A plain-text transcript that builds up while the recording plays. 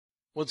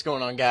What's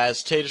going on,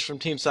 guys? Taters from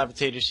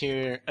TeamSlopyTaters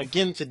here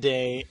again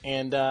today,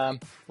 and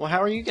well,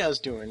 how are you guys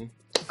doing?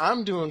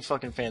 I'm doing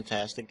fucking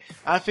fantastic.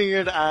 I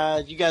figured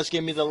you guys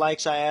gave me the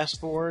likes I asked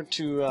for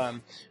to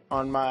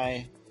on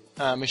my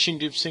Machine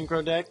Dupe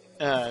Synchro deck,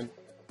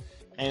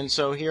 and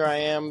so here I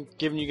am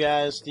giving you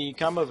guys the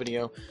combo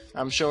video.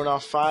 I'm showing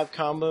off 5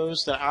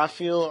 combos that I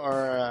feel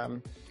are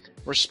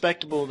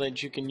respectable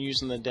that you can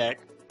use in the deck,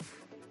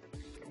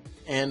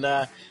 and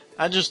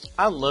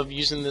I love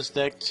using this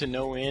deck to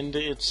no end.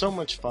 It's so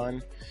much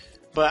fun.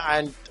 But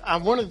I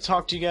wanted to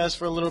talk to you guys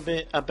for a little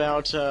bit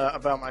about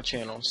my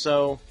channel.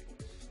 So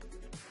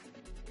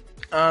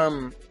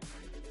I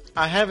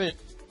haven't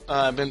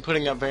been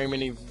putting up very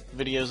many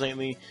videos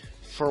lately.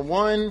 For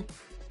one,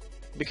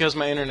 because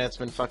my internet's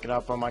been fucking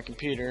up on my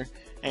computer,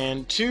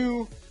 and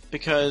 2,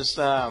 because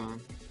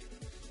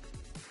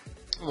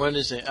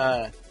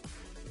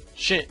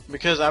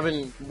because I've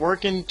been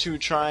working to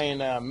try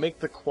and make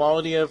the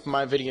quality of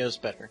my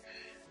videos better.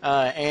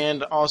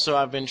 And also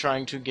I've been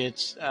trying to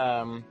get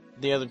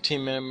the other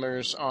team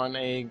members on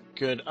a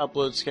good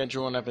upload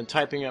schedule, and I've been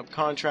typing up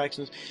contracts,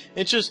 and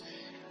it's just,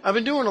 I've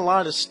been doing a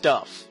lot of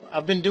stuff.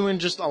 I've been doing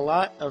just a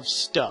lot of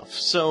stuff.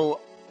 So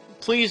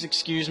please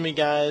excuse me,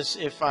 guys,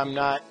 if I'm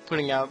not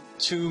putting out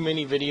too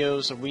many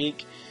videos a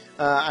week.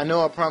 I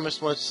know I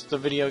promised once the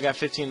video got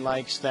 15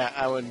 likes that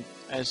I would,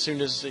 as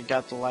soon as it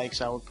got the likes,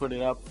 I would put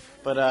it up.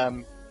 But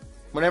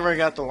whenever I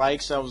got the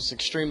likes, I was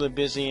extremely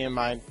busy and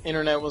my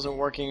internet wasn't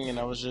working, and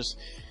I was just,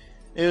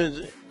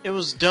 it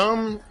was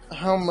dumb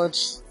how much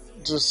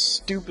just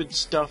stupid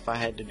stuff I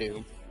had to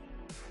do.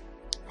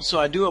 So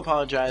I do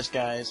apologize,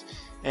 guys,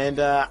 and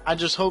I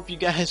just hope you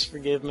guys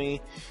forgive me.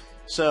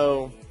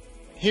 So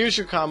here's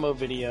your combo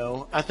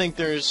video. I think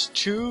there's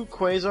 2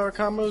 Quasar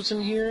combos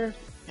in here,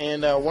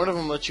 and one of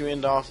them lets you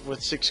end off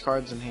with 6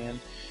 cards in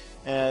hand.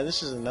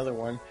 This is another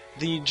one.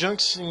 The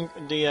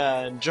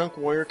Junk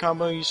Warrior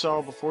combo you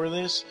saw before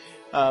this,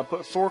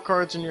 put 4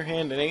 cards in your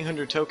hand, an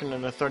 800 token,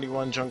 and a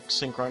 31 Junk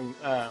Synchro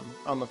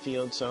on the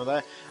field. So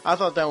that, I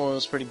thought that one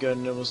was pretty good,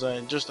 and it was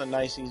just a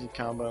nice, easy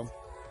combo.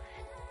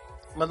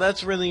 But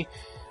that's really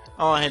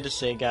all I had to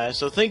say, guys.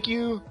 So thank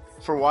you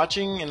for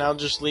watching, and I'll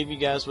just leave you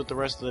guys with the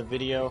rest of the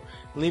video.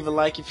 Leave a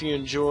like if you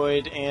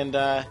enjoyed, and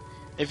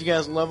if you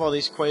guys love all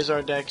these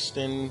Quasar decks,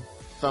 then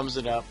thumbs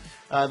it up.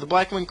 The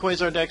Blackwing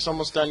Quasar deck's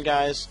almost done,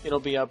 guys. It'll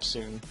be up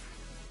soon.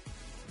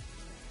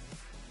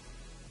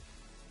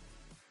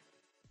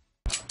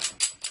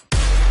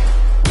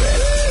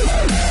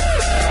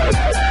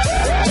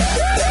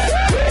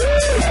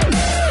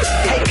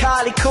 Hey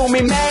Carly, call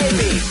me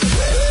maybe.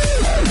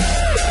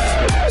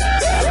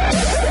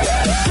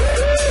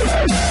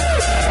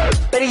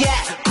 Better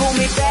yet, call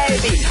me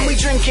baby. We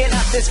drinking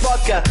up this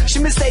vodka, she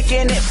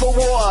mistaking it for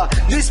water.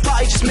 This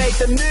party just made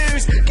the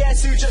news.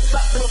 Guess who just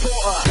slapped the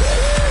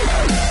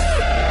reporter?